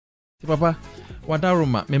Papa,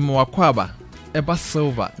 wadaroma memo wakwaba eba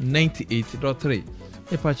silver 98.3.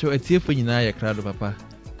 Epacho etiefu nyina ya krado papa.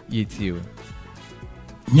 Yetio.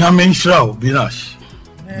 Nyamin Shrao Binash.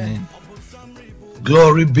 Amen.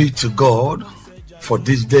 Glory be to God for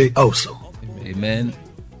this day also. Amen.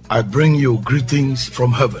 I bring you greetings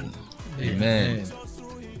from heaven. Amen.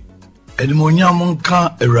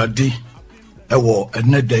 Edmonyamunka eradi ewo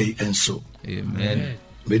enedei enso. Amen.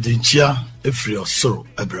 Medinchia efri osoro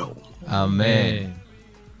ebrew. Amen.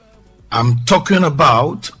 I'm talking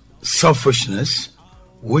about selfishness,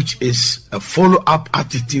 which is a follow-up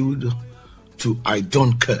attitude to I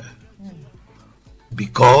don't care.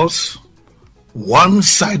 Because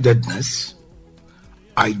one-sidedness,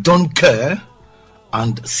 I don't care,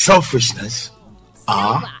 and selfishness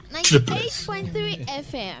are triplets. 98.3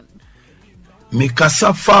 FM.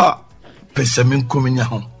 Mikasafa pesemin kuminya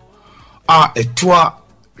ho a etwa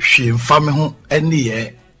hwemfame ho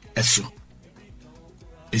eniye eso.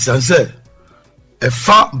 Isanse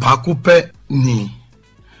efa bakupe ni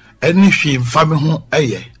eni hwemfame ho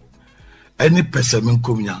eye eni pesemin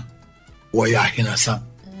kuminya wo ya hinasa.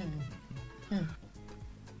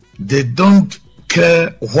 They don't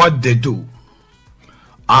care what they do,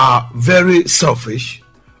 are very selfish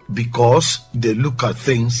because they look at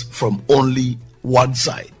things from only one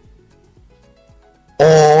side.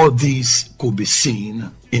 All these could be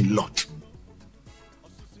seen in Lot.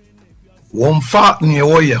 Wonfa ni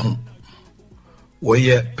woye hu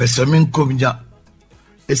woye pesamin komnya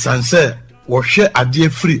esanse wo hwe ade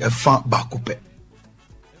free efa bakope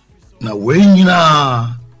na we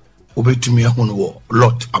nyina obetumi hu no wo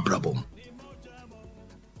Lot abrabom.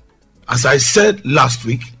 As I said last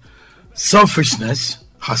week, selfishness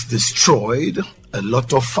has destroyed a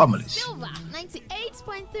lot of families. Silver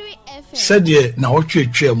 98.3 FM. Said ye na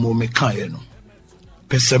otwetwe mo mekaye no.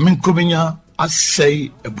 Pesamin komnya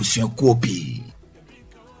asay ebusuakuo pi.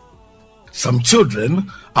 Some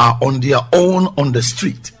children are on their own on the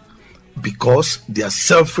street because their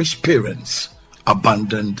selfish parents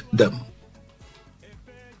abandoned them.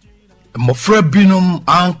 Mofra binum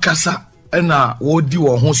ankasa ena wodi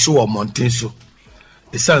wo ho so wo monten so.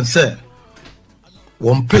 Esan say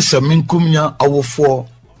won pesamin kumnya awofo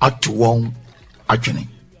ato won adwene.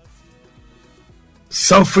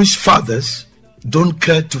 Selfish fathers don't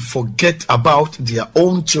care to forget about their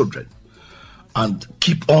own children and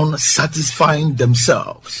keep on satisfying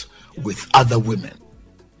themselves with other women.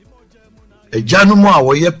 Ejanumu a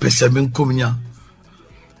woye pesamin kumnya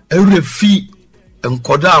erefi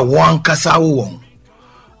enkoda wan kasa won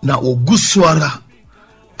na ogusuara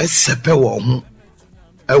esepe won ho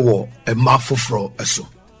ewo emafofro eso.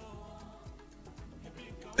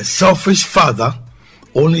 A selfish father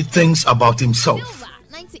only thinks about himself,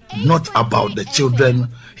 not about the children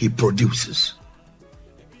he produces.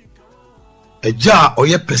 Eja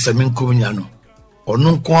oye pesamin kumnya no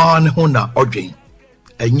onu kwa ne ho na odwen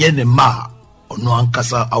enye ne ma onu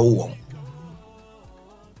ankasa awon.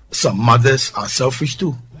 Some mothers are selfish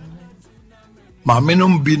too.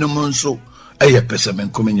 Maminum binum so eye pesamin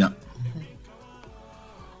kumnya.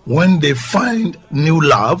 When they find new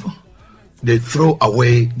love, they throw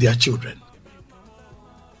away their children.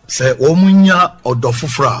 Say omunya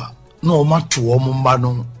odofufra no matu omumba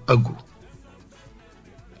no agu.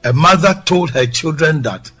 A mother told her children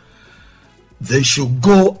that they should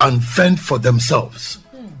go and fend for themselves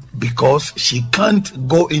because she can't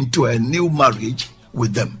go into a new marriage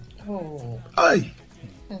with them. Aye.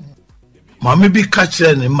 Mami bi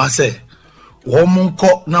kachre ni mase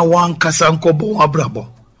womunko na wankasa nko bo abrabo.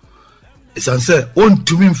 Esanse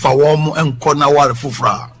ontumi mfa womu enko na ware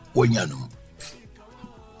fufra wonyanu.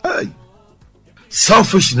 Aye.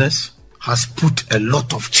 Selfishness has put a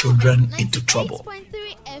lot of children into trouble.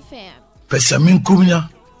 98.3 FM. Pesamin kumnya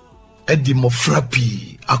edi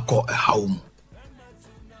mofrapi ako ehaum.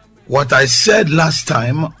 What I said last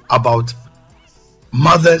time about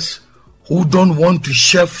mothers who don't want to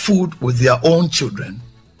share food with their own children,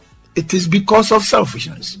 it is because of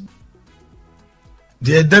selfishness.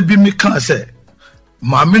 The debi mi kan say,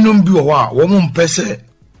 maminum bi wa womun pese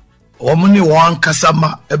womuni wan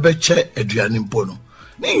kasama ebeche eduane mpono.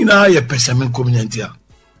 Ni nyina ye pesamin komnyantia.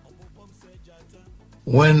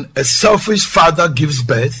 When a selfish father gives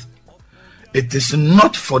birth, it is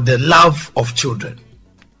not for the love of children,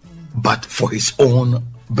 but for his own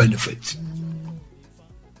benefit.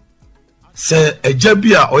 Say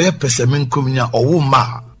ejabia oye pesamin kumnya owu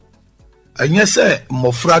ma enye se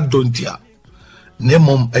mofra dontia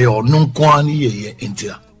nemom eyo nunkwani ye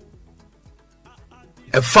intia.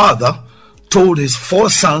 A father told his 4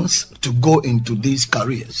 sons to go into these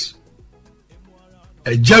careers.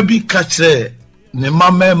 Ejabi katre ne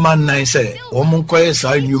mama man nine say woman koye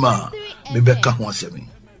sa nyuma me beka ho asemi.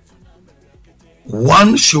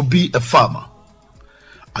 One should be a farmer,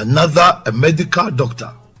 another a medical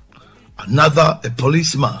doctor, another a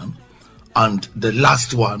policeman, and the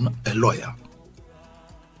last one a lawyer.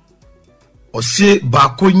 Ose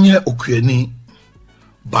baako nye okuani,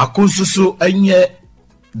 baako nsoso enye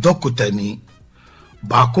dokotani,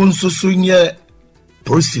 baako nsoso nye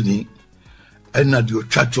polisini, ena di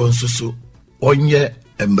otwacho nsoso onye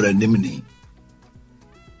embrandimni.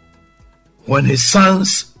 When his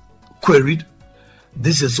sons queried,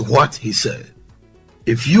 this is what he said: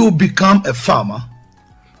 if you become a farmer,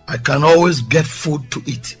 I can always get food to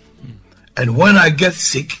eat. And when I get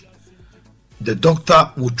sick, the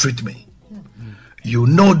doctor will treat me. You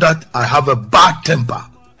know that I have a bad temper.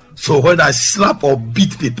 So when I slap or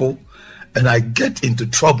beat people and I get into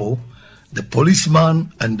trouble, the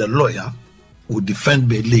policeman and the lawyer will defend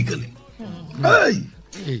me legally.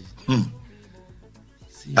 Hey.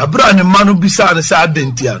 Abraham manu bisa ne sa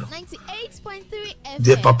dentiano. 98.3 FM.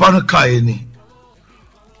 De papa no kai ni.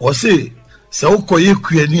 O se ukoye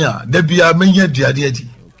kuani a da bia menya duade adi.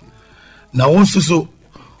 Na won so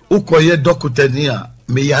ukoye dokutani a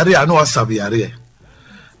me yare a no asabe yare.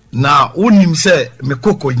 Na unim se me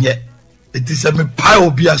kokonye. Eti se me pa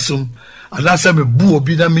obi asum, ana se me bu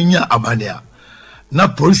obi na menya amania. Na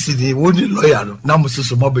police ni woni lawyer no na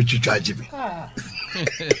mususu mo be twitwa ajibi.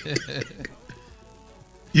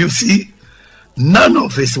 You see, none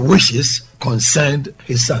of his wishes concerned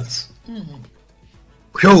his sons.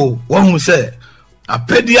 Yo, one who say, "A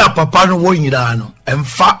pedia papa no wo nyina no,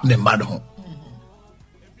 emfa ne ma no."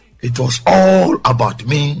 It was all about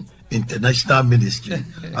me, international ministry,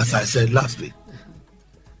 as I said last week.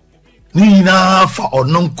 Ni na fa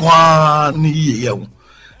ono kwa ni ye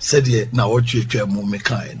said ye na otwetwe mu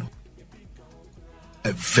mekai no.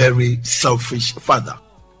 A very selfish father.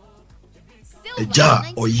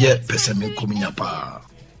 Eja oye pesemi kuminya pa.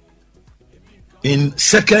 In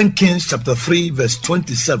 2 Kings chapter 3 verse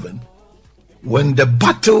 27, when the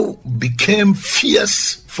battle became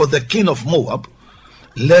fierce for the king of Moab,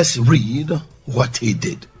 let's read what he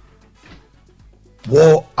did.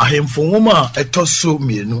 Wo ahemfo nwoma etoso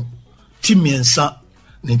mienu timiensa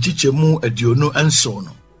ne chichemu aduonu enso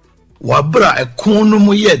no. Wabra ekon no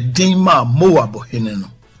mu ye din ma Moab hene no.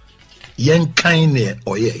 Yen kan ne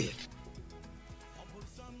oyeye.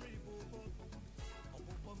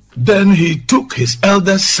 Then he took his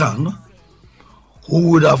eldest son, who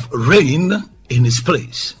would have reigned in his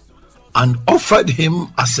place, and offered him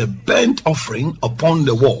as a burnt offering upon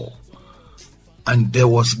the wall. And there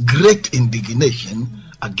was great indignation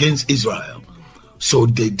against Israel. So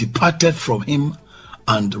they departed from him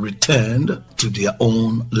and returned to their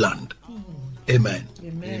own land. Amen.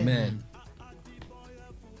 Amen.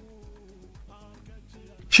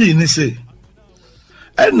 She say,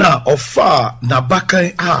 Ena ofa na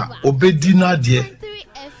bakan a obedi na de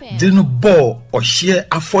dinu bo ohye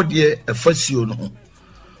afodie efasuo no ho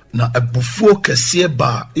na abufuo kese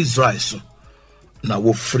ba Israel so na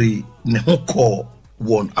wo free ne ho ko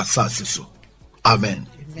won asase so. Amen.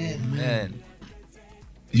 Amen.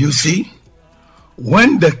 You see,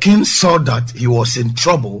 when the king saw that he was in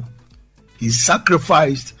trouble, he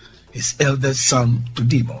sacrificed his eldest son to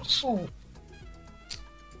demons.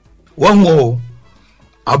 One more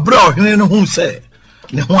Abra ohene no hu se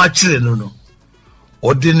ne ho akire no no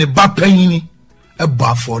ode ne ba panini e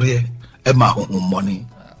ba afore e ma ho money.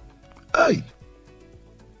 Hey,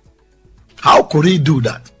 how could he do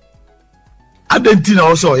that? Adentina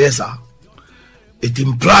also, yes sir. It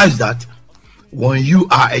implies that when you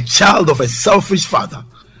are a child of a selfish father,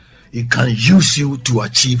 he can use you to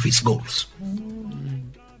achieve his goals.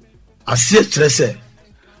 As yet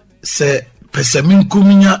se pesemin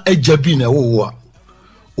kuminya ejabi na wo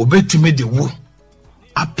obetime de wo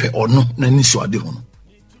ape ono na niso ade ho.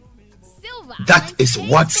 That is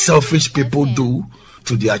what selfish people do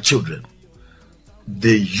to their children.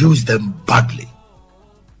 They use them badly.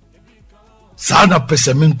 Sana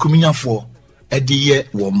pesemin kuminya for ediye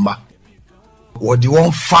womba wodi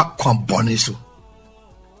won fa kwambone so.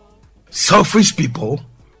 Selfish people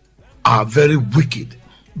are very wicked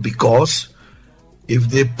because if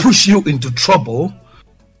they push you into trouble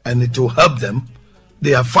and it will help them,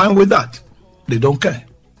 they are fine with that. They don't care.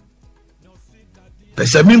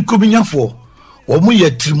 Pesamin kubinya for omu ye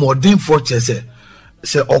trimodin for chese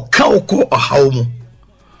se oka oko ahawmu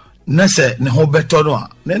na se ne ho beto no a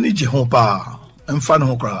na ni je ho pa emfa ne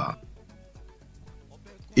ho kra.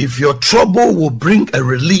 If your trouble will bring a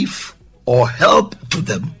relief or help to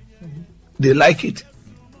them, they like it.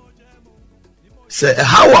 Say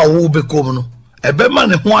how I will become no ebe ma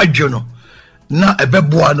ne ho adwo no na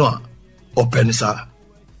ebeboa no a openisa.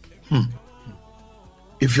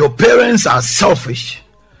 If your parents are selfish,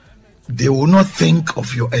 they will not think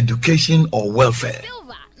of your education or welfare.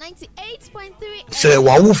 Silver 98.3 Say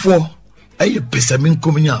wawufo eye pesamin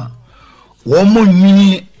kominya wo mo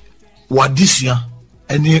nyini wadisua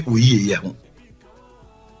ene oyiye ho.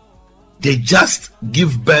 They just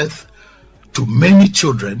give birth to many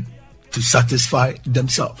children to satisfy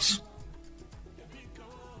themselves.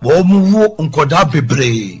 Wo mo wo nkoda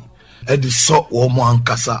bebre edi so wo mo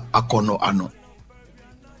ankasa akono ano.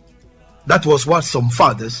 That was what some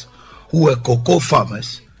fathers who were cocoa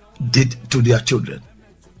farmers did to their children.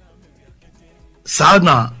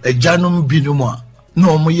 Sana ejanum binuma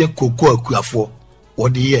no mo ye cocoa akuafo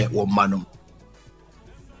odi ye wo manum.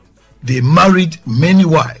 They married many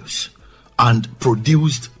wives and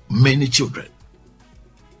produced many children.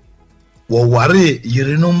 Wo ware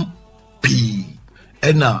yirenum pi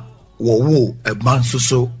ena wo wo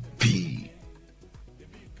emansoso pi.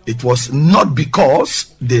 It was not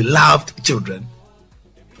because they loved children,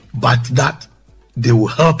 but that they will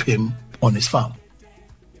help him on his farm.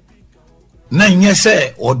 Na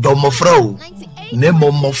nyese odomofra o ne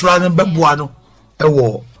momofra ne beboa no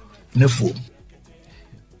ewo ne fo.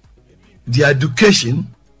 The education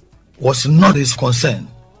was not his concern.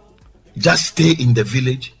 Just stay in the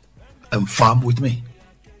village and farm with me.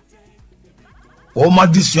 O ma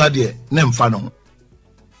disua de ne mfa no.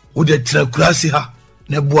 Wo de trakurasi ha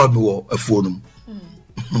ne boa me wo afuonum.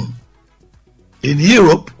 In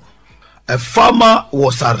Europe, a farmer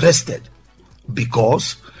was arrested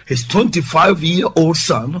because his 25-year-old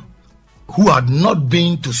son, who had not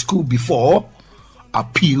been to school before,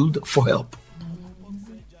 appealed for help.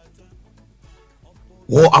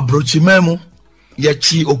 Wo abrochimemu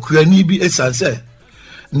yachi okuani bi esanse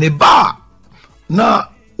ne ba na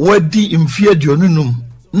wadi imfie dionunum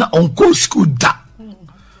na onko school da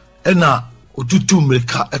ena otutu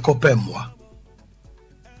mreka ekopemwa.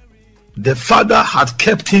 The father had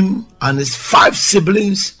kept him and his 5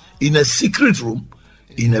 siblings in a secret room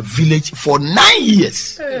in a village for 9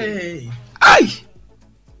 years. Hey. Aye.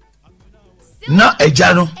 Na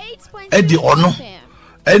ejano edi ono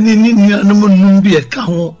eni ni nuanom num bi eka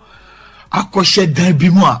ho akɔhyɛ dan bi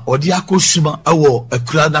mu a ɔde akɔsuma ɛwɔ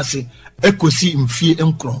akura nase ekosi mfie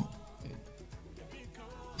nkron.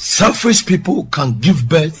 Selfish people can give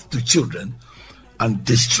birth to children and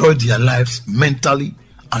destroy their lives mentally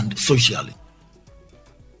and socially.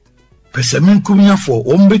 Pesamin kumya for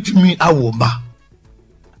ombetumi awoma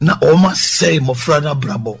na oma say mofra na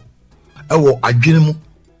brabo ewo adwene mu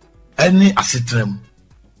ene asetrem.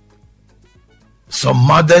 Some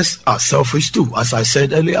mothers are selfish too, as I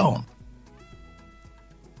said earlier on.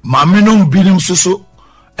 Mamenom binim suso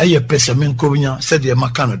eye pesamin kumya said ye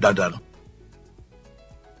makano dadano.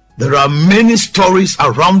 There are many stories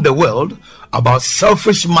around the world about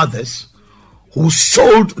selfish mothers who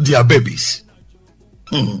sold their babies.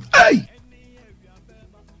 Ay.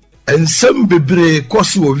 Ensem bebre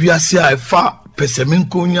kosi owiase a efa pesamin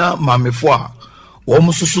kunya mamefo a wo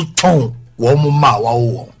mususu ton wo mu ma wa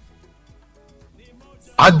wo.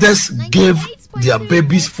 Others gave their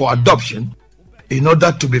babies for adoption in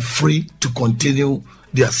order to be free to continue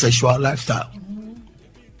their sexual lifestyle.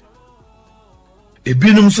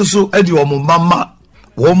 Ebinum susu edi wo mu mama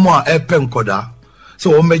wo mu a epen koda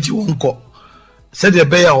so wo meji wo nko said the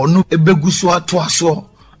bear or no ebeguso atoaso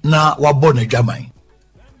na wabo na dwaman.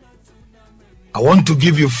 I want to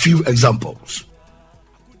give you a few examples.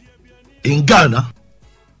 In Ghana,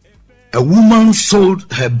 a woman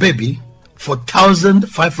sold her baby for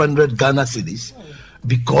 1,500 Ghana cedis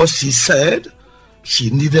because she said she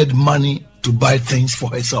needed money to buy things for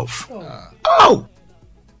herself. Oh!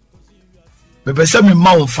 Bebe se mi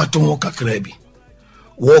ma unfaton wo kakra bi.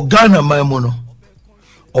 Wo Ghana maimono.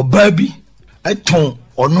 O baby eton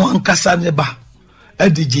ono ankasa ne ba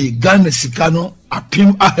edije Ghana sika no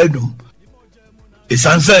apim ahedum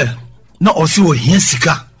esanse na osi wo hia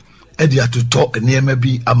sika edi atoto enema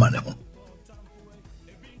bi amane ho.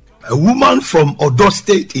 A woman from Odo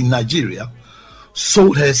State in Nigeria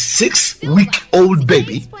sold her 6-week-old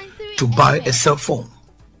baby to buy a cell phone.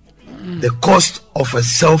 The cost of a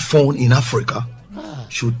cell phone in Africa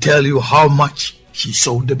should tell you how much she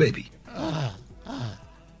sold the baby.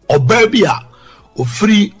 Obebia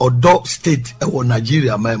ofri Odo State ewo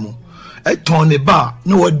Nigeria memu eton ne ba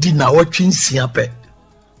na wadi na watwin siape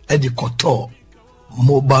e di koto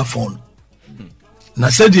mobile phone. Na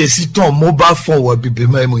said ye siton mobile phone wa bibi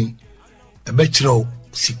memu e be kire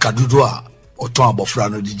sikadudu a oton abofra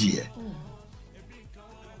no didiye.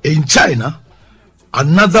 In China,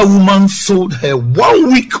 another woman sold her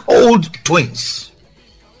 1-week-old twins.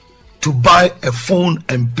 to buy a phone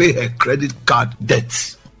and pay her credit card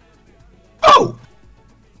debts. Oh!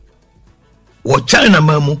 What China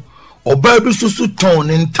mamu, or baby susu tone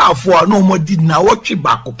in Tafua no more did now watch you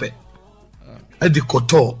back up. At the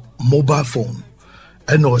koto mobile phone,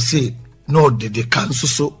 and no say, no did the cancel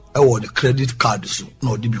so or the credit card so,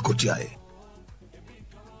 no did be.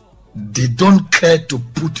 They don't care to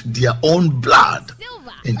put their own blood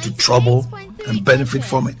into trouble and benefit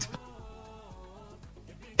from it.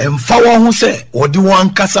 And Fawa who say, or the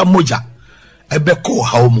one Kasa Moja, Ebeko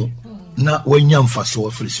Haumu, na wenyam faso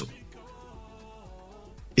friso.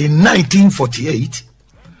 In 1948,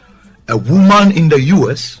 a woman in the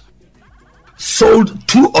US sold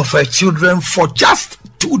 2 of her children for just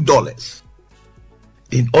 $2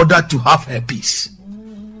 in order to have her peace.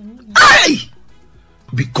 Aye!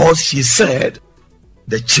 Because she said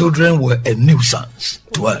the children were a nuisance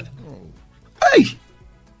to her. Hey!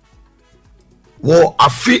 Wo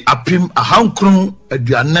afi apim ahankron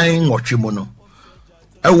aduanan nwotwemo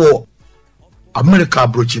ewo America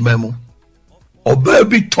brochimemu oba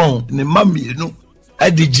bi ton ne mamienu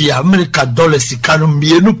adigi America dollars sika no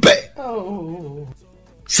mienu pe.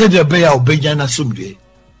 Said the bear obeja na sumdwe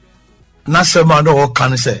na sema no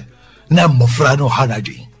kan say na mofra no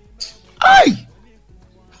hanadwi. Ay!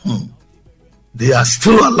 They are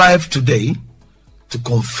still alive today to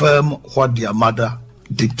confirm what their mother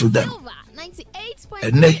did to them.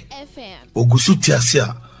 And they ogusu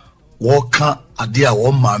tiasia woka adia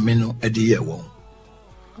wo mame no ediye wo.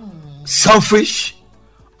 Selfish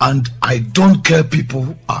and I don't care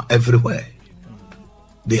people are everywhere.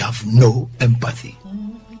 They have no empathy.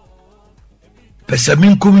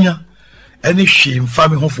 Pesamin kumya any shame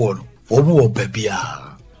family home for omo obebia.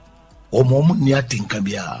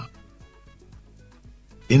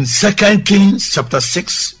 In 2 Kings chapter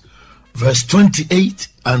 6 verse 28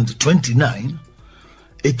 and 29,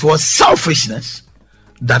 it was selfishness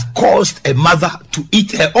that caused a mother to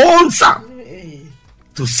eat her own son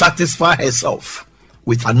to satisfy herself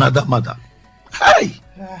with another mother. Hey!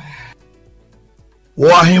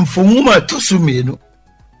 Wahim fumuma tosumenu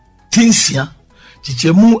tinsia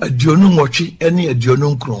chichemu aduonu nwotwe ene aduonu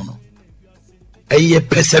nkrono. Eye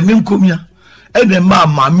pesamin kumya ene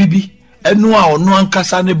mama bi enu a ono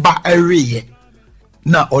ankasa ne ba ereye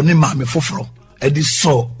na oni mame foforo edi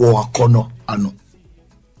so wo akono ano.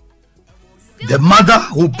 The mother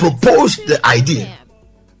who proposed the idea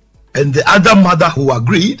and the other mother who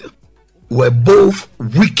agreed were both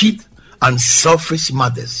wicked and selfish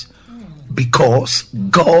mothers because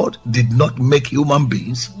God did not make human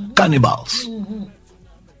beings cannibals.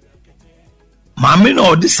 Mami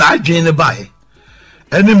no decide jene bae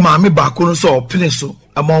any mami bakuno so piniso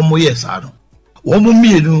among mo yes ano. Womu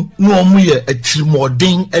mienu no omu ye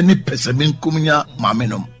etrimodin any pesamin kumnya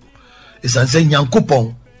mamenom. Isan se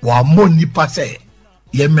nyankopon wa mo nipa se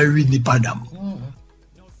ye marry nipadam.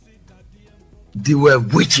 They were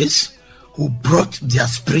witches who brought their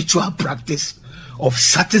spiritual practice of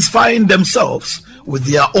satisfying themselves with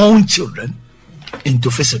their own children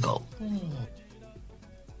into physical.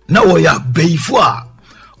 Now we are beifua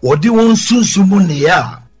odi won sunsumu ne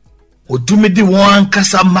ya otumi di won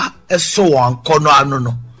kasama eso wan kono ano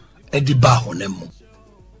no edi ba honemu.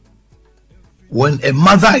 When a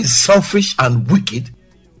mother is selfish and wicked,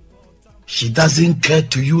 she doesn't care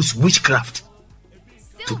to use witchcraft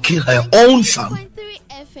to kill her own son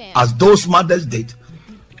as those mothers did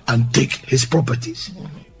and take his properties.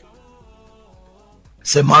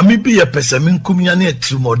 Se mami bi ye pesamin kumnya ne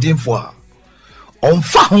trimodin fo a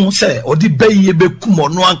onfa ho se odi beye be kumo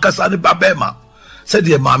no ankasa ne babema se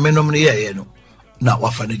de mami nom ne ye no na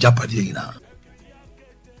wafa ne japade ina.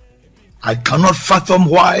 I cannot fathom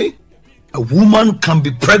why a woman can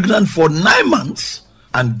be pregnant for 9 months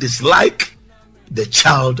and dislike the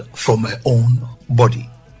child from her own body.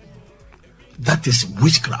 That is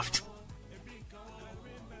witchcraft.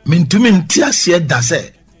 Mintumi ntiasie da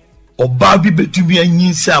se oba bi betumi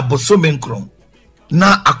anyinse abosome nkron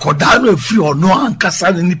na akoda no afiri ono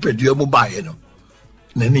ankasa ne nipadua mu baaye no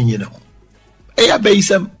na ne nyine ho eya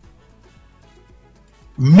beisem.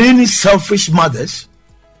 Many selfish mothers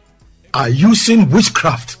are using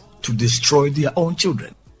witchcraft to destroy their own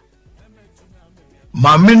children.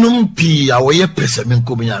 Maminum pi awoye pesamin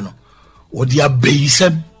kumya no odi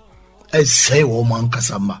abeisem say woman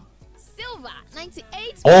kasama.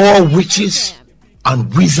 All witches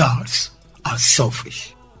and wizards are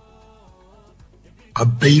selfish. A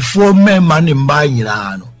before me mani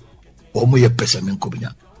mbayina omuye pesamin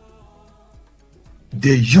kumya.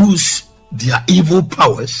 They use their evil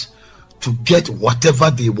powers to get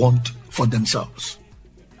whatever they want for themselves.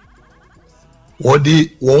 What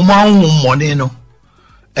the woman money no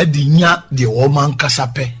edi nya de woman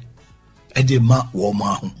kasape edi ma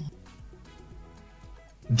woman ho.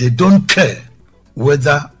 They don't care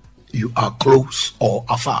whether you are close or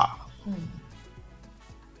afar.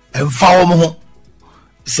 And fa wo ho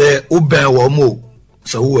say uben wo mo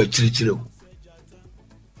say wo chirichire.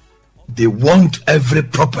 They want every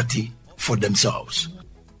property for themselves.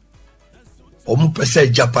 Omu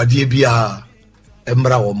pese japadie bia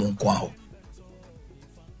emra omu kwa ho.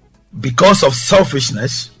 Because of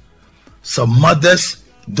selfishness, some mothers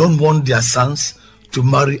don't want their sons to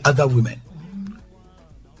marry other women.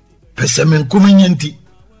 Pese men kuminyenti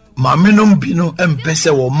mamenom bino empese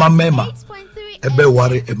wo mamema ebe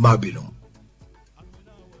ware emabino.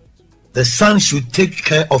 The son should take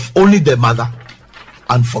care of only the mother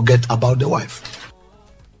and forget about the wife.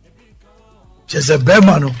 Chese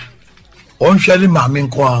bema no onhwere mamen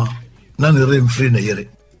kwa na ne remfri na yere.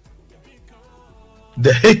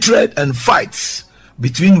 The hatred and fights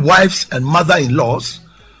between wives and mother-in-laws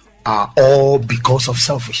are all because of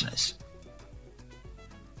selfishness.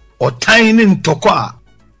 Or tiny ntokwa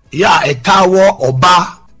ya etawo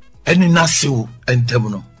oba eni nasiu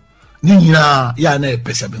entemuno ni nyina ya na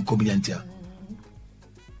epesa ben kobiantia.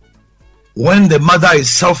 When the mother is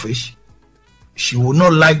selfish, she will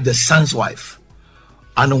not like the son's wife,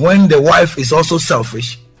 and when the wife is also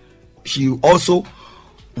selfish, she also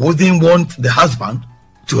wouldn't want the husband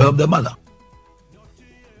to help the mother.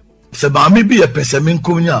 Se maami bi epesa men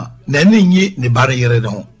kobinya na ni nyi ne bare yere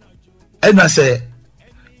no e na se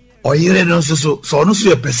oyere no so no so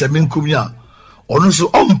epesa men kobinya ono so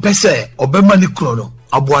ompese obema ni kro no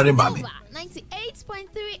aboare maami.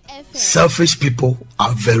 98.3 FM. Selfish people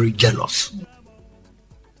are very jealous.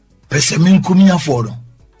 Pesa men kobinya for no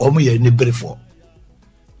omo ye ne bere for.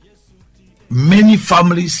 Many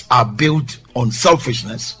families are built on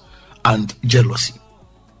selfishness and jealousy.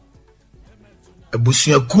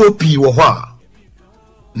 Ebusia kopi wo ho a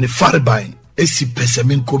ne farban esi pesa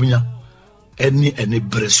men kobinya eni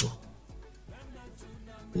breso.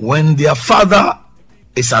 When their father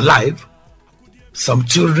is alive, some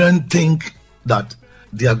children think that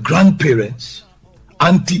their grandparents,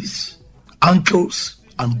 aunties, uncles,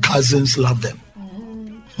 and cousins love them.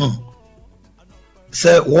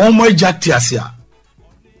 Say one more jatiasia.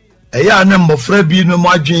 Eya na mbofra bi no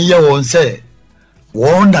madwen ye won say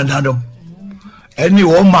won danadom. Any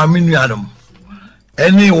one mami nuanom.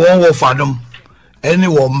 Any one wofadom. Any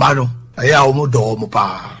one madom. Eya omo do omo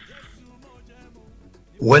pa.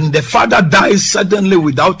 When the father dies suddenly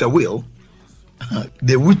without a will,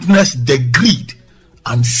 they witness the greed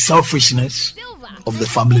and selfishness of the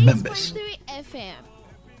family members.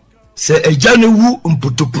 Say ejane wu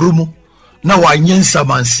mputuprumu na wanyensa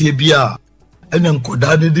mansie bia ene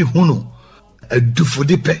nkoda ne di hunu edufu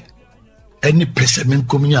de pe eni pesemen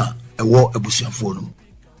kominya ewo abusuafo no.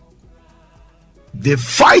 They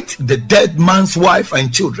fight the dead man's wife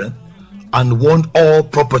and children and want all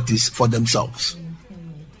properties for themselves.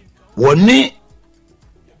 Woni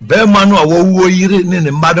be manu awo yire ne ne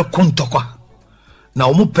made kontokwa na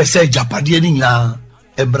omu pese japade ni nya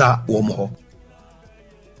ebra wo mo.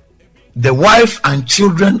 The wife and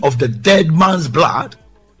children of the dead man's blood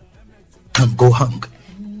can go hung.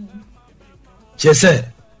 She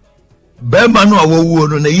said, be manu awo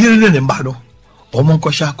no na yire ne ne mbado omu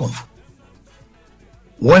nkosha konfu.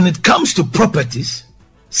 When it comes to properties,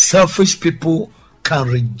 selfish people can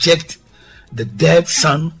reject the dead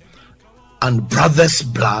son and brother's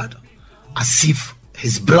blood as if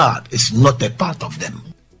his blood is not a part of them.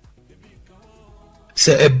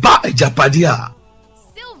 Say eba ejapadia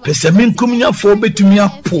pesemin kuminya fo betumi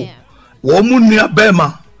apo wo mu nua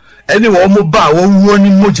bema ene wo mu ba wo wuo ni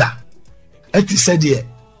moja eti said ye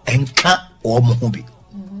enka wo mu ho bi.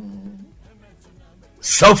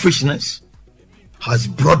 Selfishness has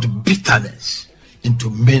brought bitterness into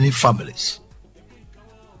many families.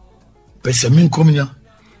 Pesemin kuminya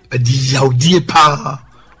edi pa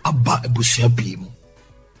aba ebusia bi mu.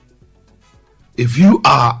 If you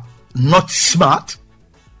are not smart,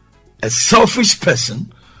 a selfish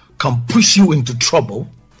person can push you into trouble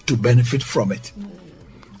to benefit from it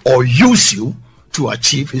or use you to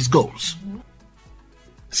achieve his goals.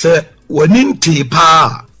 Say waninti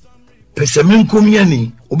pa pesemin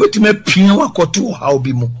kumiani obetime pia wakoto ha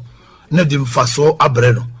obi mu na di mfaso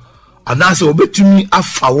abre no anase obetumi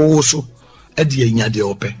afa wo so e de anya de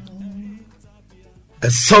ope. A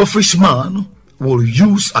selfish man will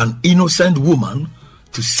use an innocent woman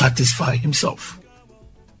to satisfy himself.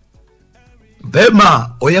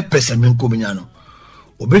 Bema oye pesemin kuminya no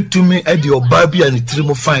obetumi e de oba bia ne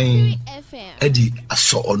tirimo fan e di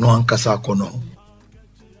aso ono ankasa akono.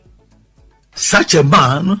 Such a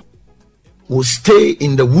man will stay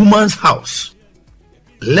in the woman's house.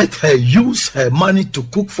 Let her use her money to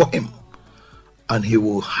cook for him, and he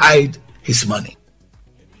will hide his money.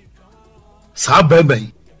 Sa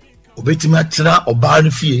bebe obetimi atena oba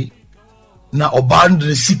no fie na oba no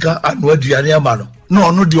de sika anu aduane ama no na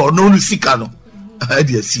ono de ono no sika no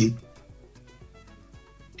ade asie.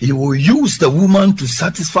 He will use the woman to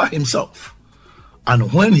satisfy himself,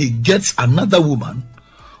 and when he gets another woman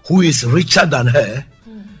who is richer than her,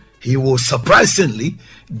 he will surprisingly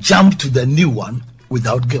jump to the new one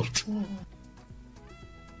without guilt.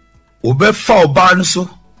 Obefa oba no so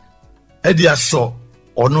ade aso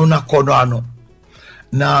ono na kono ano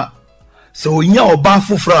na so onya oba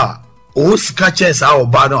fofra o sika chance a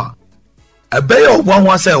oba no a ebeye obo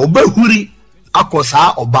ho ase obehuri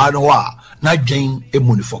akosa oba no a na dwen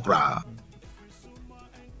emuni fokra.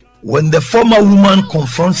 When the former woman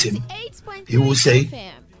confronts him, he will say,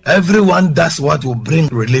 everyone does what will bring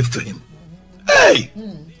relief to him. Hey!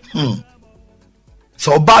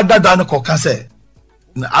 So oba dada no koka se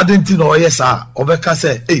na adenti no yesa obeka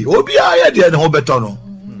se hey obi aye de no beto no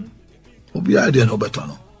obi aye de no beto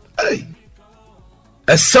no. Hey,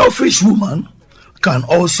 a selfish woman can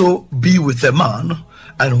also be with a man,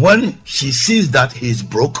 and when she sees that he is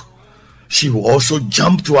broke, she will also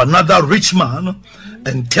jump to another rich man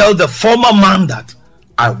and tell the former man that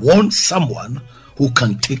I want someone who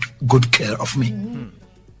can take good care of me.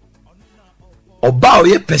 Oba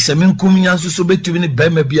oye pesemin kumnya so betumi ne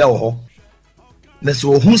bema bia wo ho. Na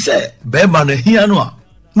so hu se bema no hia no a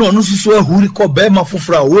no no so ahuri ko bema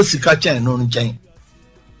fofora wo sika chen no nchen.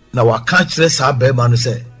 Na waka kire sa bema no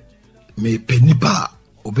se me penipa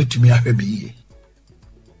obetumi ahwebi.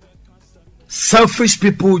 Selfish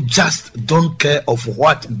people just don't care of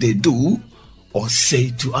what they do or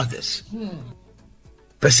say to others.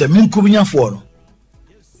 Pesemin kumnya fo no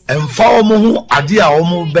emfa omo hu ade a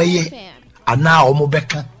omo beye ana omo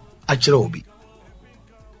beka akire obi.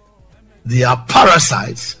 They are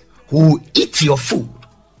parasites who eat your food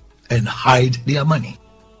and hide their money.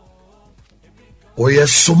 Oye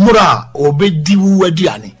sumura obedi wu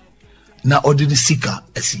aduane na odini sika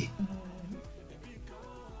esi.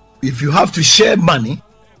 If you have to share money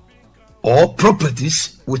or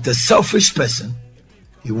properties with a selfish person,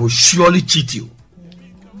 he will surely cheat you.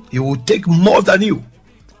 He will take more than you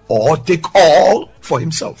or take all for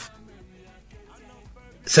himself.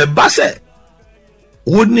 Sebase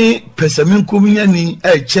woni pesamin kuminya ni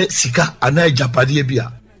eche sika ana ejapade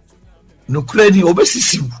bia no kredi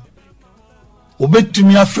obesisiu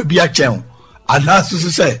obetumi afa bia chen ana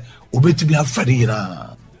susu se obetumi afa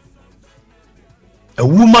dira. A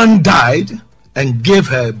woman died and gave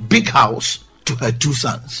her big house to her 2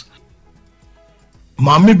 sons.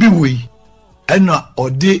 Mami bi wi ena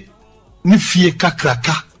ode ni fie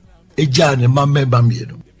kakraka eja ne mama ba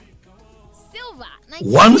mienu.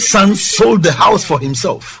 One son sold the house for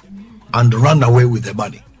himself and ran away with the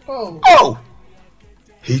money. Oh!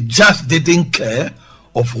 He just didn't care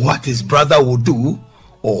of what his brother would do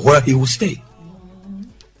or where he would stay.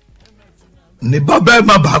 Ne baba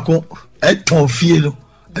mabako eton fie no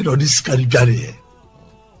e do dis karigare.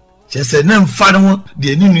 Je se nem fa no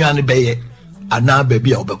de ni nuane beye ana ba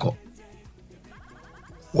bia obeko.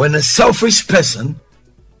 When a selfish person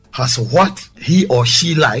has what he or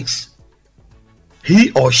she likes,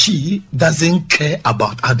 he or she doesn't care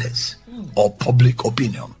about others or public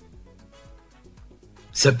opinion.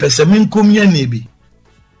 Se pesemin kumye nebi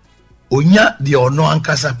onya di ono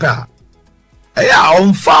ankasa pa eya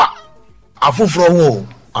onfa afoforo wo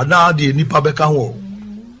ana di nipa beka wo.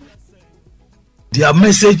 Their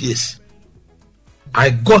message is,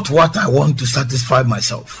 I got what I want to satisfy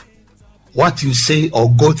myself. What you say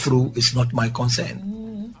or go through is not my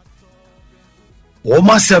concern.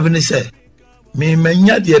 Woma 7 say me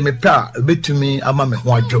menya de me pa betumi ama me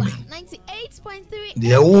ho adwome. 98.3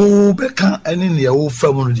 de wo beka ene ne wo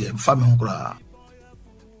fam no de mfa me ho kura.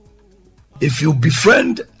 If you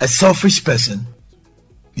befriend a selfish person,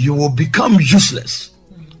 you will become useless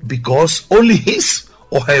because only his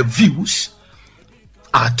or her views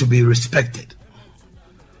are to be respected.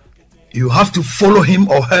 You have to follow him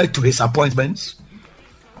or her to his appointments,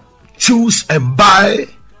 choose and buy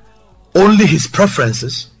only his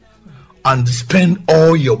preferences, and spend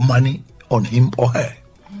all your money on him or her.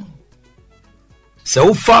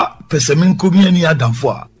 So far, pesemin kumyeni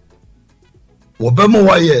adamfo wobemo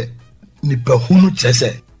waye ni pehunu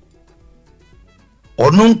chese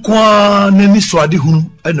ono kwa neni swade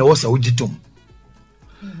hunu ene wo sa wogitom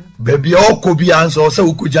baby okobi anso se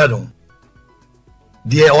ukugya no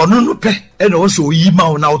de ono no pe ene wo so yi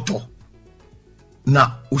ma na auto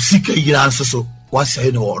na usika yira anso so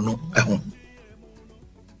wasai no ono eho.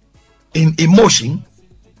 In emotion,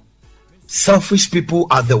 selfish people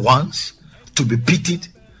are the ones to be pitied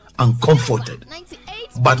and comforted.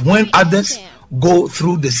 But when others go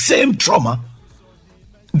through the same trauma,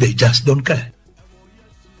 they just don't care.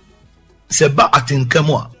 Seba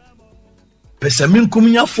atinkemwa. Pesamin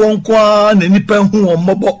kumnya fonkwa na nipa hu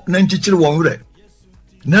omobo na nchichiri wonwure.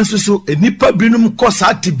 Nanso so enipa binum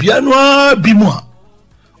kosa tibia no bimu a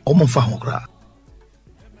omfa hokra.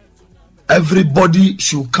 Everybody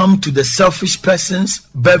should come to the selfish person's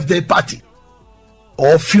birthday party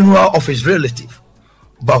or funeral of his relative.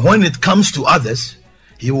 But when it comes to others,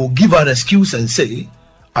 he will give an excuse and say,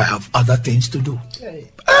 I have other things to do.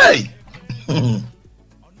 Hey!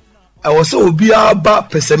 I was so be about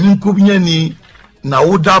Pesamin Kubiani na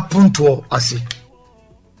Oda Punto Asi.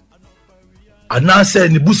 And now say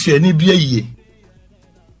Nibusi and Nibiye.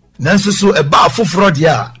 Nanso so a bar for fraud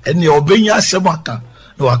ya and the Obenya Semaka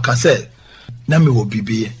no Kaase Nami will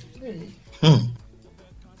be.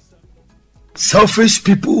 Selfish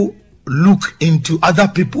people look into other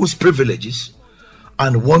people's privileges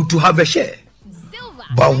and want to have a share.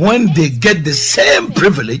 But when they get the same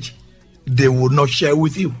privilege, they will not share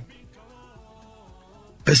with you.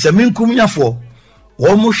 Pesamin kumyafo,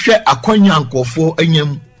 womo share akwanya nkofo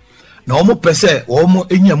enyem, na womo pese womo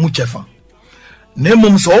enyemu chefa.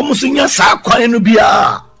 Nemum so womo sunya sa akwanya no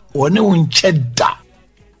bia, wone wonche da.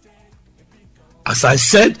 As I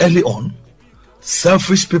said early on,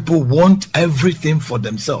 selfish people want everything for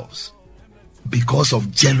themselves because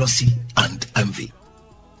of jealousy and envy.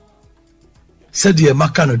 Said the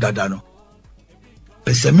Makano Dadano.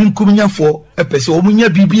 Pesamin kumyafo, pese womunya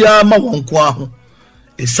bibia ma wonko aho.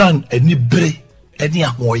 Esan eni bre eni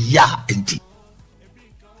ahoya enti.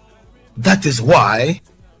 That is why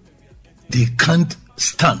they can't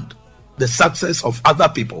stand the success of other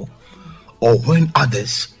people or when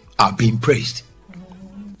others are being praised.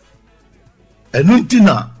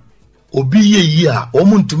 Enuntina obi ye a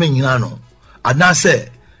omuntume nyina no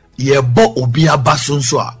anase yebo obi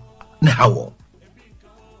abasonso a ne hawo.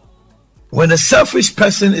 When a selfish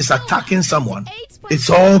person is attacking someone, it's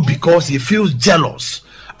all because he feels jealous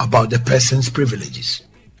about the person's privileges.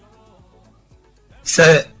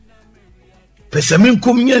 Say, Pesamin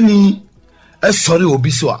kumyani sorry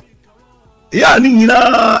obiswa. Ya ni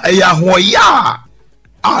nyina ya hoya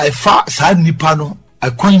a efa sa nipa no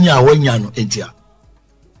akwanya wanya no entia.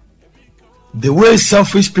 The way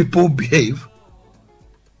selfish people behave,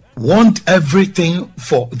 want everything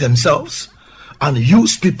for themselves and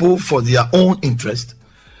use people for their own interest.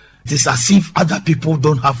 It is as if other people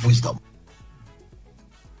don't have wisdom,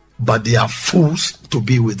 but they are fools to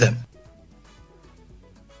be with them.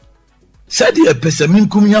 Said the Pesamin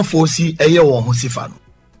kumya fosi eye won ho sifano.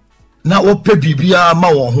 Na ope bibia ma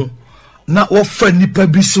won ho. Na ofa nipa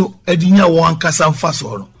bi so edinya won kasa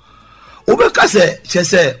mfaso no. Obeka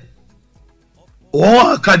se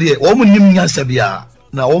won aka de won nim nyansa bia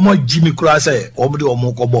na won agimi kura se won de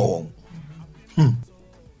won kobo won.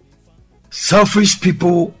 Selfish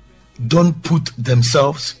people don't put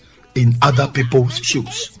themselves in other people's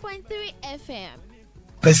shoes. 8.3 FM.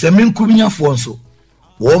 Pesamin kumya fonso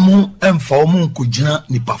womu emfa womu kujina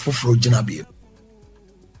nipa foforo jina bie.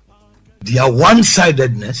 Their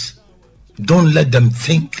one-sidedness, don't let them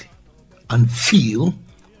think and feel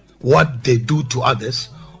what they do to others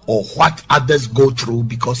or what others go through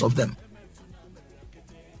because of them.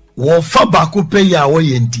 Wo fa baako pe ya wo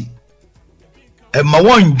yenti. E ma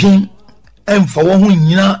won dwen emfa wo ho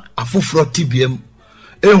nyina afoforo tibiem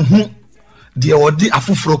enhu de odi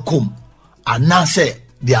afoforo kom anase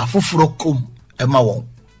de afoforo kom e ma won.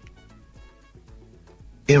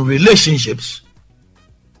 In relationships,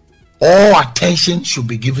 all attention should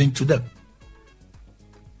be given to them.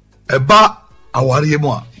 Eba awari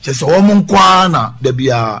mo a chese wo mo nkwa na de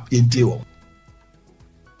bia yenti wo.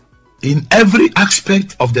 In every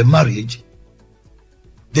aspect of the marriage,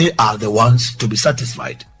 they are the ones to be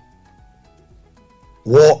satisfied.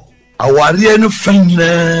 Wo awari no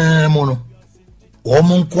fanyina mo no. Wo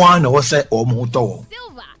mo nkwa na wo se wo mo to wo.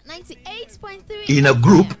 Silver 98.3. In a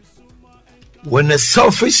group, when a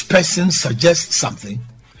selfish person suggests something,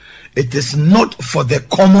 it is not for the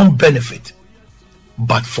common benefit,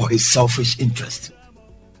 but for his selfish interest.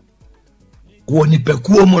 Woni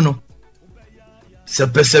pekuo mo no. Se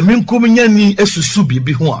pesamin kuminya ni esusu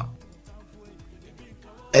bibi ho a.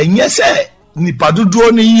 Enye se nipa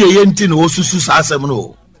dodo ne yeye nti na osusu sa asem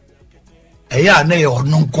no. Eya na ye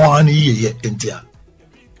ono nko ne yeye nti a.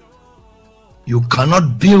 You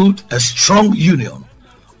cannot build a strong union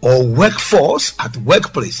or workforce at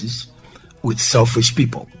workplaces with selfish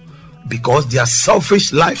people, because their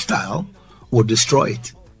selfish lifestyle will destroy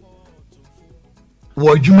it.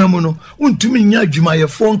 wo adwuma mu no untumi nya adwuma ye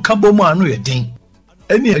fo nka mu anu ye den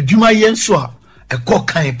eni adwuma ye nso a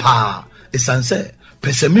ekokan pa esanse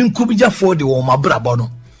pesemin kubija for the wo mabrabo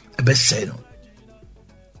no ebe say no.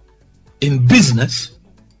 In business,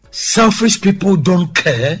 selfish people don't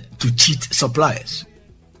care to cheat suppliers.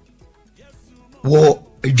 Wo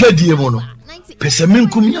edwadie mu no pesemin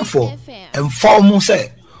kumnya for enform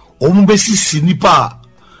say omu besi sinipa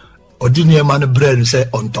odini man bread say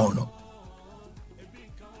onton no.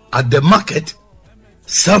 At the market,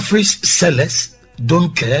 selfish sellers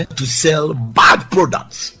don't care to sell bad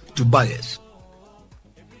products to buyers.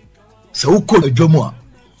 So uko ejomo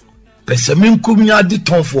pesemin kumnya di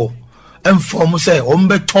ton for enform say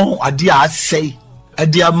ombe ton ade a say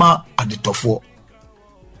ade ama ade tofo.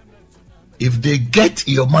 If they get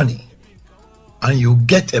your money and you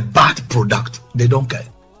get a bad product, they don't care.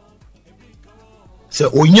 So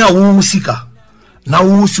onya wo sika na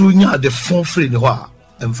wo sunya the phone free no ha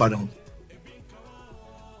emfa.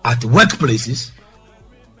 At workplaces,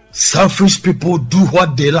 selfish people do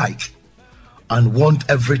what they like and want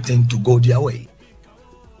everything to go their way.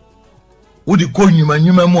 Udi ko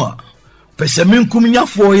nyuma mu a pesemin kumnya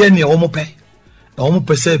fo ye ne omo pe na omo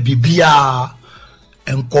pese bibia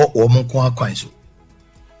enko omo ko akwan so.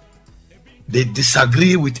 They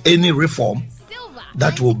disagree with any reform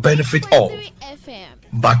that will benefit all,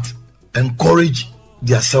 but encourage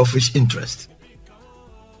their selfish interest.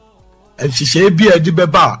 And she say be a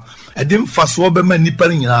dibeba e dim faso be ma nipa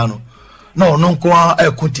nyina no na ono nko a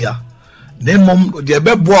ekotia na mom de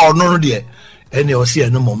beboa ono no de ene o se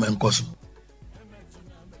eno mom enkoso.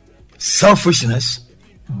 Selfishness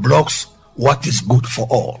blocks what is good for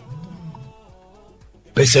all.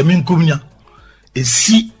 Pesemin kumnya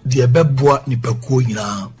esi de beboa nipakuo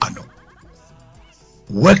nyina ano.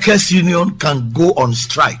 Workers' union can go on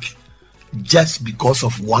strike just because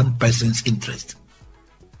of one person's interest.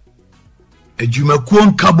 Ejumakuo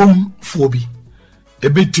nkabom fobi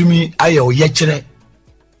ebetumi aye oyekere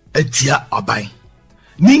etia aban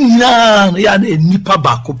ni nyina ya na nipa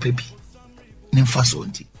bako pebi ni mfaso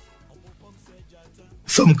nti.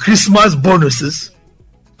 Some Christmas bonuses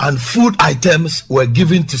and food items were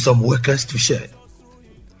given to some workers to share.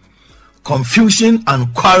 Confusion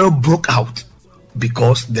and quarrel broke out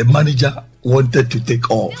because the manager wanted to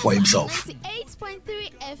take all for himself.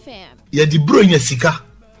 98.3 FM. Yedi bro nya sika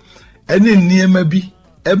ene niema bi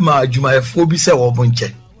e ma adwumayefo bi se wo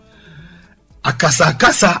bonche.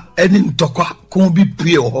 Akasa ene ntokwa ko bi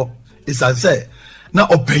pie ho isa say na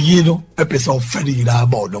opanyi no e pese oferi ira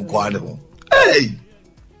ba odon ko ale ho. Hey!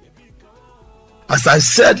 As I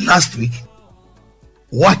said last week,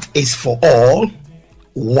 what is for all,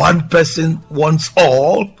 one person wants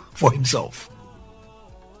all for himself.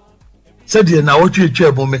 Said the na what you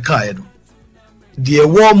bo mekae no. The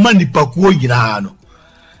war man nipa kuo nyina no.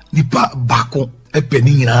 Nipa bako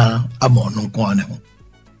epeni nyina ama ono nko ane ho.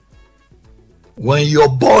 When your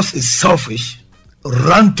boss is selfish,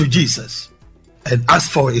 run to Jesus and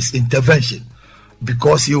ask for his intervention,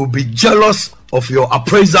 because he will be jealous of your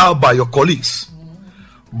appraisal by your colleagues,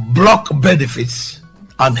 block benefits,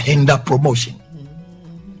 and hinder promotion.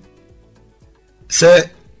 Say,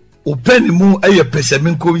 upeni mu eye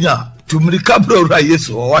pesemin kunya tumrika bro ra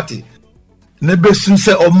Yesu wati. Nebe sun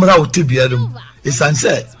se omra otibiadum. Isan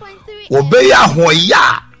se obeya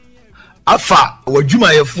hoya afa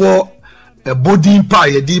wadwumayefo body pa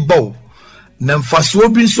ye di bow na mfaso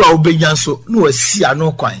bi so a obenya so na wasia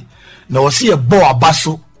no kwan na wose ye bow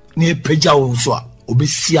abaso na epeja wo so a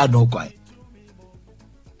obesia no kwan.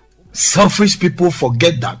 Selfish people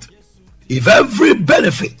forget that if every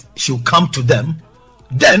benefit should come to them,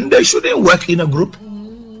 then they shouldn't work in a group.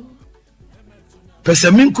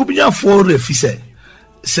 Pesemin kubnya for refise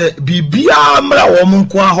se bibia mra wo mo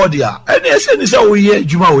nko ahodia ene ese ni se wo ye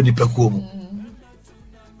adwuma wo ni pekuo mu.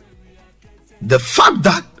 The fact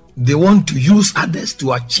that they want to use others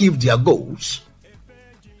to achieve their goals,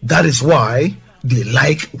 that is why they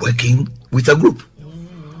like working with a group.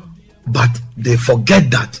 But they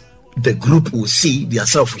forget that the group will see their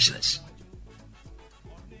selfishness.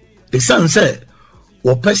 The son said,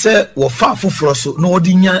 wo pese wo fa foforo so na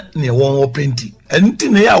odinya ne won wo penti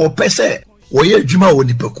enti ne ya wo pese wo ye adwuma wo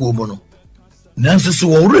nipakuo mu no nanso so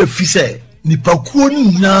wo refi se nipakuo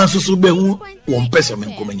ni nyina so be hu wo pese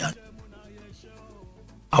men komenya.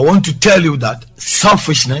 I want to tell you that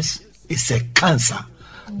selfishness is a cancer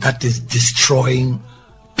that is destroying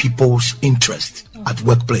people's interest at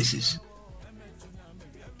workplaces.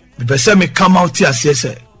 The person may come out here and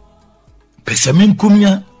say, Pesamin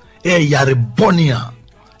kumya yare bonia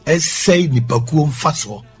say nipakuo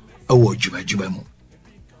mfaso awo juma mu.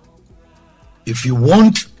 If you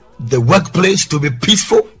want the workplace to be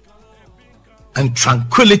peaceful and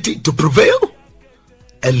tranquility to prevail,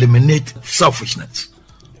 eliminate selfishness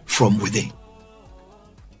from within.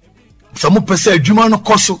 Some person adwuma no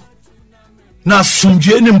koso na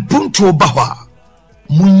sumdwe ne mpunto oba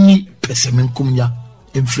munyi pesemenkumnya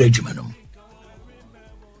emfra adwuma no.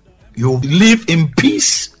 You live in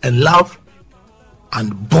peace and love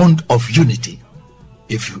and bond of unity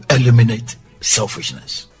if you eliminate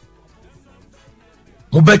selfishness.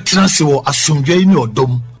 Mubetra se wo asumdwe ni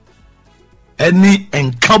odom eni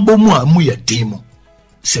enkabo mu a mu ye dimo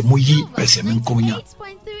se muyi pesemenkumnya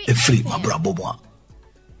efri mabrabo mo.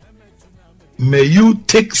 May you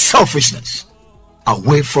take selfishness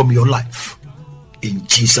away from your life. In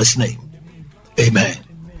Jesus' name. Amen.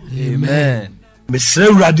 Amen. Mr.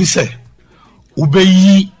 Radi say,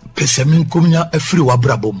 Ubeyi pesemin kumnya efri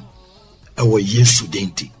wabrabom. Ewe Yesu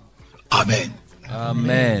denti. Amen.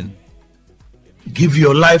 Amen. Give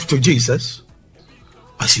your life to Jesus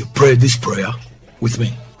as you pray this prayer with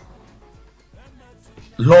me.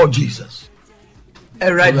 Lord Jesus,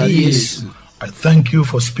 I thank you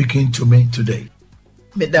for speaking to me today.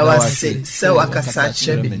 I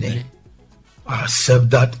accept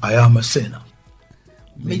that I am a sinner.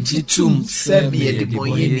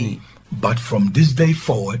 But from this day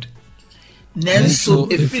forward,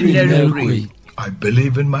 I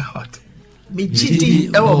believe in my heart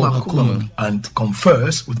and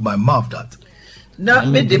confess with my mouth that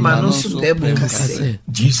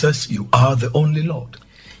Jesus, you are the only Lord.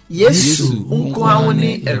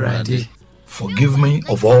 Forgive me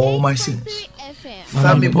of all my sins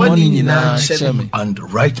and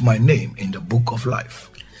write my name in the book of life.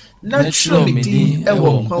 Let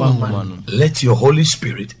your Holy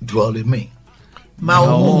Spirit dwell in me, and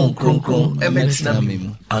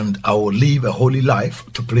I will live a holy life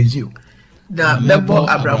to please you.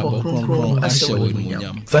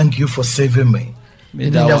 Thank you for saving me.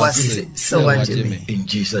 In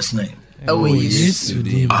Jesus' name.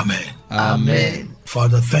 Amen. Amen.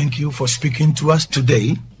 Father, thank you for speaking to us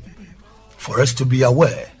today, for us to be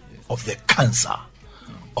aware of the cancer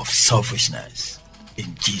of selfishness.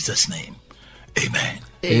 In Jesus' name. Amen.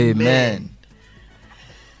 Amen.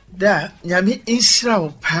 Da nyame insra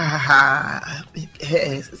pa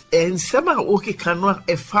ensema oki kanwa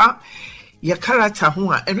efa ya character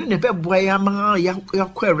ho a eno ne beboa ya ma ya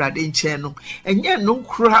kwa awrade nche no enye no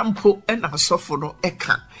kura mpo na asofo no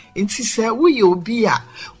eka nti se wo ye obi a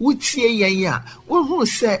wutie yen a wo hu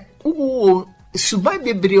se wo suba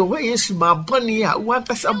bebre ho yesu ma boni a wo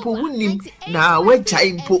akasa mpo wunim na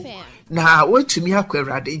wajai mpo na watumi akwa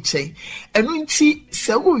awrade nche eno nti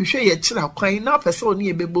se wo hwe ye kira kwan na pese oni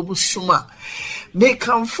ebebo suma make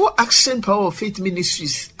for action power of faith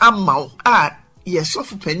ministries amount a yes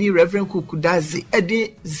of penny Reverend Kuuku Dadzie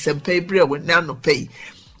ede sempe bre we na no pay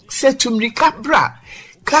setumrika bra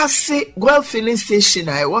Kaase Gwal filling station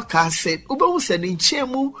I wa Kaase uba se ni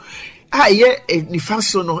nchemu aye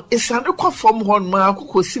nifaso no esane kwa form hon ma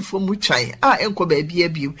akokosi form twan a enko ba bia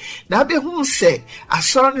biu na be hu se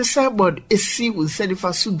asoro ne signboard esi wo se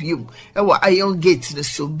nifaso biu e wa iron gate ne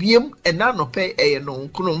so biam ena no pe eye no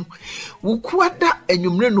nkrum wo kuada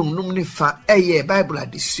enwumre nomnum ne fa eye bible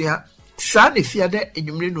adesua sa ne fiade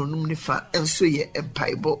enwumre nomnum ne fa enso ye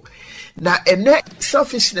empaibo na ene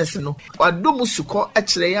selfishness no wadomu suko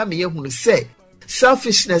akire ya me yehunu se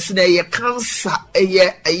selfishness na ye cancer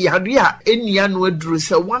ye yare a enia no aduru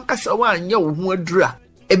se wankasa wanya wo ho adura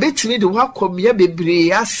ebetimi de wakomya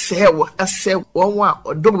bebre asɛ wɔn a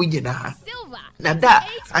ɔdɔ nyina na da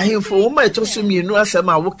ahemfo wo ma etoso mienu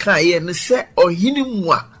asɛm a wo kan ye ne se ɔhini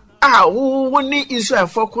mu a wo ni Israel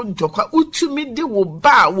foko ntokwa utumi de wo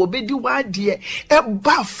ba wo bedi wade e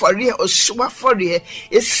ba fore o hwa fore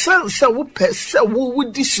e sansa wo pese wo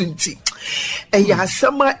wudi sunti e ya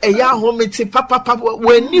asema e ya homete papa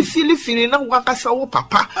wo ni filifili na wakasa wo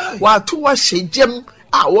papa wa to wa hyejem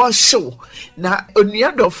a wo hyew na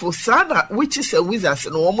onuadofo sana which is a wizards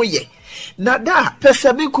no wo ye na da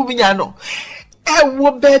pese me kuminya no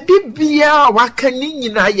ewo baby bia waka ni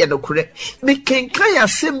nyina ye no kure me kenkan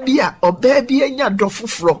asem bia obaby anya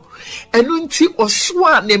dofoforo enu nti oso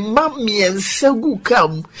a ne mamiensa gu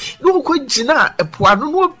kam no ko gina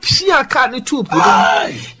epoano no pia ka ne tupu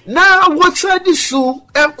na water disu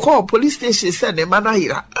e police station se ne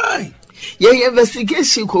manahira ye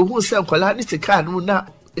investigation ko hu se kwala ni tika no na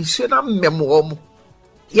enso na memo mo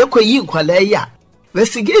ye ko yi kwala ya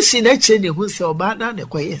investigation na che ne hu se oba na ne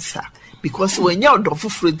ko yesa because when you're the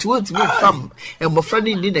full to me fam and my friend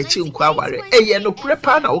in the chin quaware eh no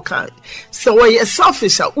prepa na okay so we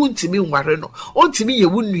selfish untimi nware no untimi ye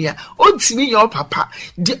wunnua untimi your papa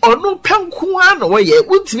di ono penko ana we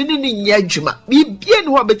untimi ni nya adwuma bibia ne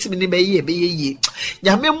ho betimi ne beye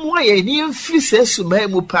nyame mo ye ni mfiri sesuma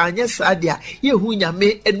mu pa anya sadia ye hu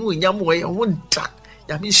nyame enu nyam wo ye ho nta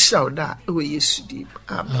nyame shout da we yesu di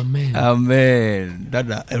amen Amen.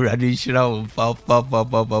 Dada everybody shira fa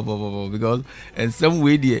because in some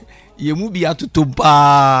way there ye mu bi atoto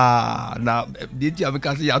pa na de ti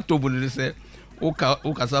abeka se ya tobo ne se o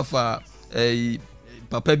kasafa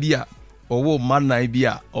papa bia owo manai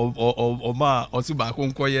bia o ma osi ba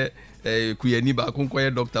konkoye kuyani ba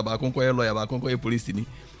konkoye doctor ba konkoye lawyer ba konkoye police ni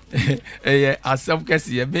asem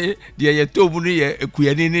kesi ye be de ye tobo ni ye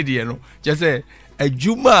kuyani ni de no je se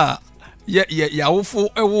adwuma ya wofo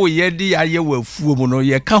ewo ye di aye wafuo mu no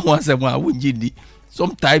ye ka ho asem a wonjidi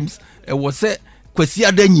sometimes was say kwasi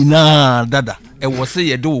ada nyina dada was say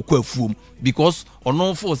ye de wo kwafuo because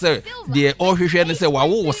ono fo say de ohwehwe ne say wa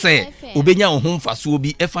wo say obenya ho mfaso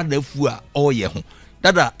bi efa na afu a oye ho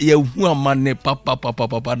dada ye hu amane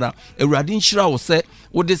papa na awurade nhira wo say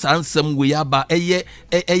wo de sansem we aba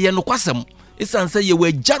eye no kwasem isanse ye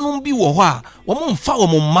wajanom bi wo ho a wo mfa wo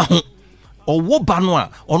mma ho owo ba no a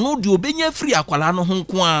ono de obenya free akwala no ho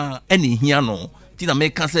nko a ene hia no ti na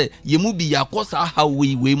meka se ye mu bi yakosa ha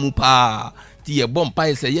we mu pa ti ye bompa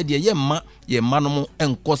ye ye de ye ma no mo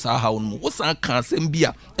enkosa ha no mo wo san ka asem bi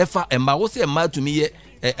a efa emba wo se emma tumi ye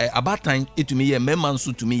abatan etumi ye mema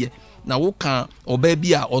nso tumi ye na wo kan oba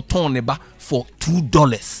bi a oton ne ba for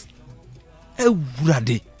 $2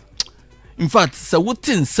 ewurade in fact se wo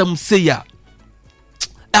tin sam say ya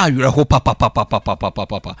ayure ho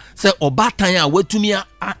papa say obatan a watumi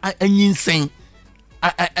anyinsen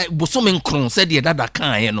bosome nkron say de dada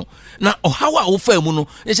kan ye no na ohawa wo fa mu no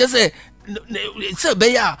e say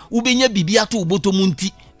be ya wo benya bibia to boto mu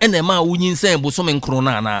nti ena ma wo nyinsen bosome nkron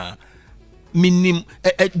na minim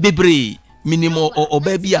bebre minimo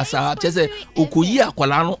oba bi asa say okoyi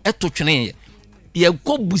akwala no etotwene ye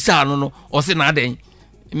ko busa no o se na aden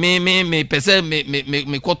me pese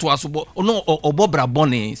me koto asobo no obobra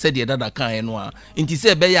bone said the dada kan no a nti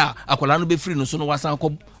se be ya akwala no be free no so no wasan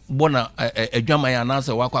ko bona adwaman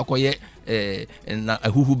ananse wakwakoye na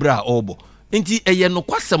ahuhubra obo nti eye no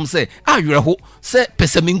kwasem se awerho se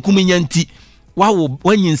pese me nkuminya nti wawo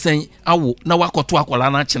wanyinsen awo na wakoto akwala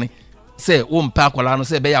na kyene se wo mpa akwala no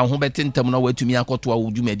se be ya ho betentem na watumi akoto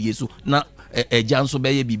awo dwumadie so na ejanso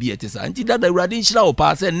beye bibi etesa nti dada awurade nhira wo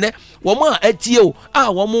pa se ne wo ma atie o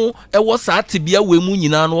wo mo ewo saa tebia we mu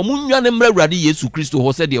nyina no wo mu nwa ne mra awurade Yesu Kristo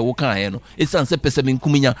ho se de wo kan he no esan se pese me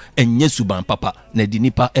nkuminya enye suban papa na di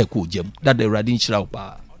nipa eko jam dada awurade nhira wo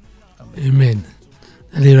pa amen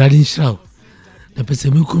dada awurade nhira wo na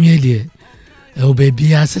pese me nkuminya de o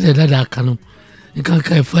baby ase de dada kanu nkan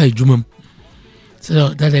ka fa adwumam se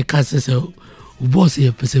dada Kaase se o boss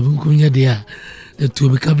ye pese me nkuminya de a to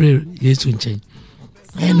be cabre Yesu nchen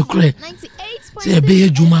no kre say be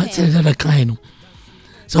juma say that kind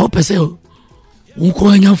so pese unko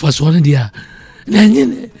anya mfaso no dia na nye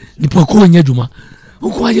ni poko anya juma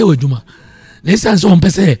unko anya wa juma na isa so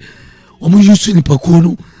pese o mu yusu ni poko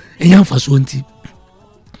no anya mfaso nti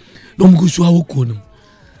no mu gusu awoko no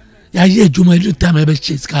ya ye juma ile time be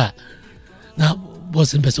chiska na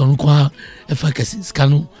boss pese unko efa kasi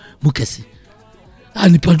skanu mu kasi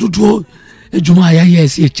ani padudo ejuma ya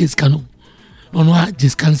yes e chiskanu no a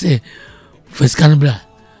diskan say first can bra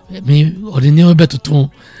me ordinary betoton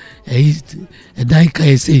dan ka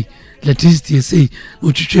say electricity say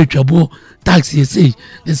otwetwe twabo taxi say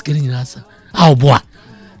this getting in answer how boy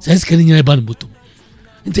say this getting in ban butum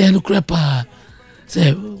nti eno crepa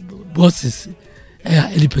say bosses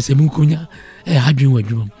eli pese munkunya hadwin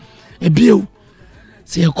wadwum ebiew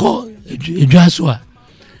say ko edwaso a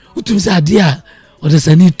utum say ade a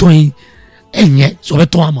odesani ton enye so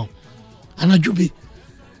beton ama anadwubi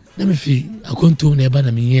na me fi akonto na eba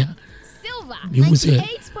na me mi mu se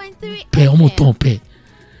pe o mo ton pe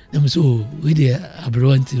na me so we dey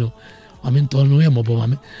abroanti no wa me ton no e mo bo ma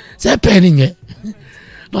me se pe ni nye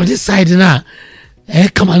no this side na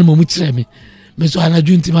kama na mo mu kire me so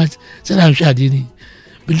anadwu nti ma se na hwa ade ni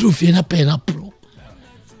me du fi na pe na pro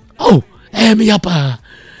oh me ya pa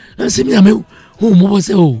na se mi na me hu mo bo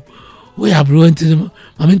se o we abroanti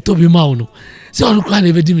ma me to bi ma o no se on kra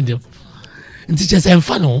na be di mi dem nti che se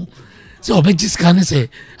mfa no se obeji scan se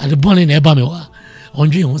ade bone na eba me wa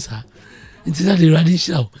ondwe ho sa nti na de radi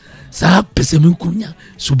shao sa pese me nkunya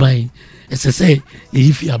suban ese se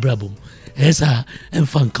ye fi abrabom esa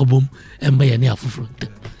emfa nkabom emba ye ne afufuro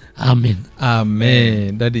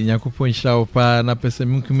amen. Daddy nyankopon nhyira wo pa na pese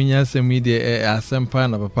munkuminya asem yi de asem pa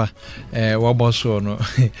na papa wo so no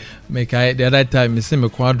me kai the other time me se me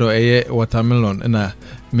kwado watermelon na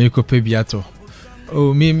me ko pe biato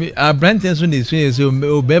o me abranten so dey so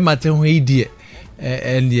be mate ho yi de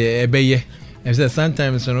ebeye and say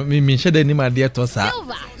sometimes no me hyede ni ma de to sa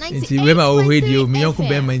nti we ma o hwe de o me yonko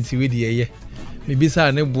be ma nti we de ye me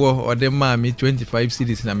bisa ne bo ode ma me 25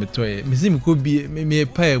 cedis na me toye me sim ko bi me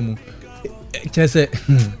pa mu chese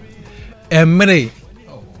emre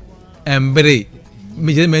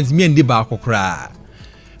me je me ndi ba akokra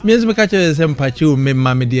me sim ka chese se mpache o me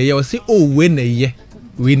ma me de ye o se o we na ye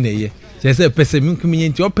chese pese me nkumi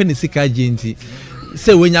nti open ni sika agenti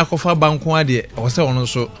se we nya kofa banko ade o se ono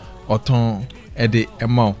so oton ede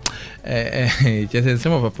ema chese se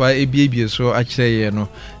mo papa ebie so a kire ye no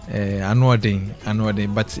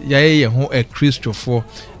anoden but ye ho a Christopher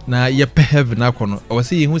na ye pe heaven akono o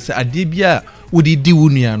se ye hu se ade bia wodi di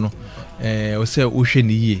wunua no o se wo hwe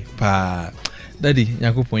ni yie pa daddy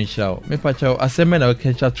yakopon shao me pa chao aseme na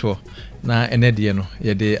ke chacho na enede no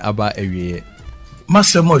ye de aba awie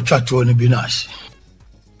masemo chacho ni binash.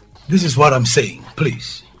 This is what I'm saying,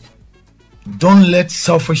 please. Don't let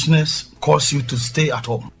selfishness cause you to stay at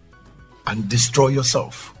home and destroy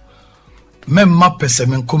yourself. Memma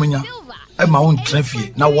pesemen kuminya ema on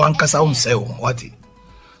trefie na wankasa on se wati.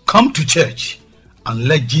 Come to church and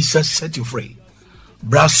let Jesus set you free.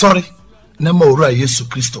 Bra sorry nema ura Yesu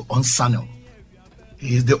Kristo on sano.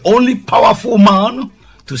 He is the only powerful man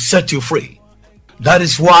to set you free. That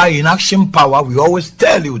is why in Action Power we always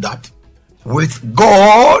tell you that with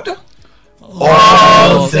God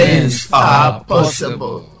all things are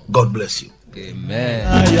possible. God bless you. Amen.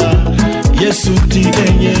 Yesu ti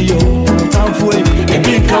enye yo